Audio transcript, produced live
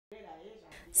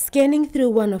Scanning through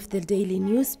one of the daily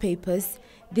newspapers,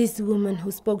 this woman,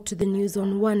 who spoke to the News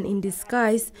on One in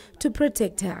disguise to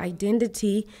protect her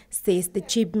identity, says the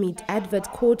cheap meat advert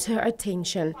caught her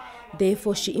attention.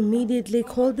 Therefore, she immediately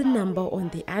called the number on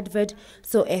the advert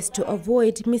so as to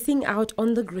avoid missing out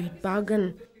on the great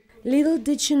bargain. Little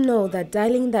did she know that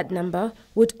dialing that number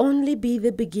would only be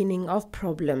the beginning of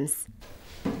problems.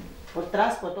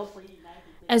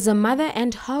 As a mother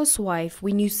and housewife,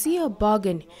 when you see a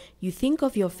bargain, you think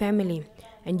of your family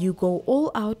and you go all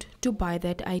out to buy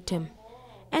that item.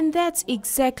 And that's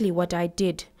exactly what I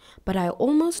did, but I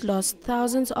almost lost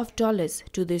thousands of dollars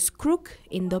to this crook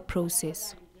in the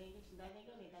process.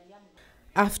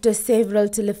 After several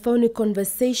telephonic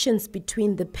conversations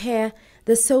between the pair,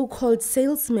 the so-called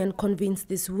salesman convinced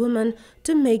this woman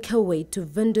to make her way to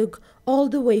Windhoek, all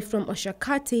the way from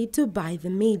Oshakati, to buy the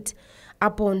meat.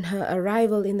 Upon her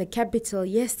arrival in the capital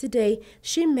yesterday,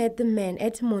 she met the man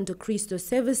at Monte Cristo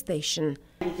service station.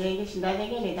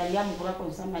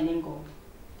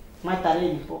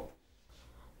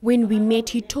 When we met,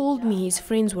 he told me his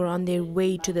friends were on their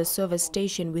way to the service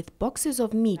station with boxes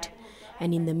of meat,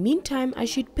 and in the meantime I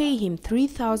should pay him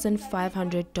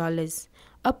 $3,500,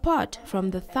 apart from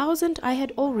the $1,000 I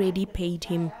had already paid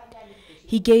him.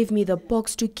 He gave me the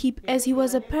box to keep, as he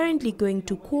was apparently going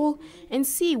to call and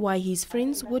see why his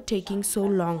friends were taking so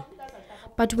long.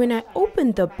 But when I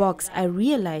opened the box, I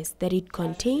realized that it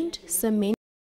contained cement.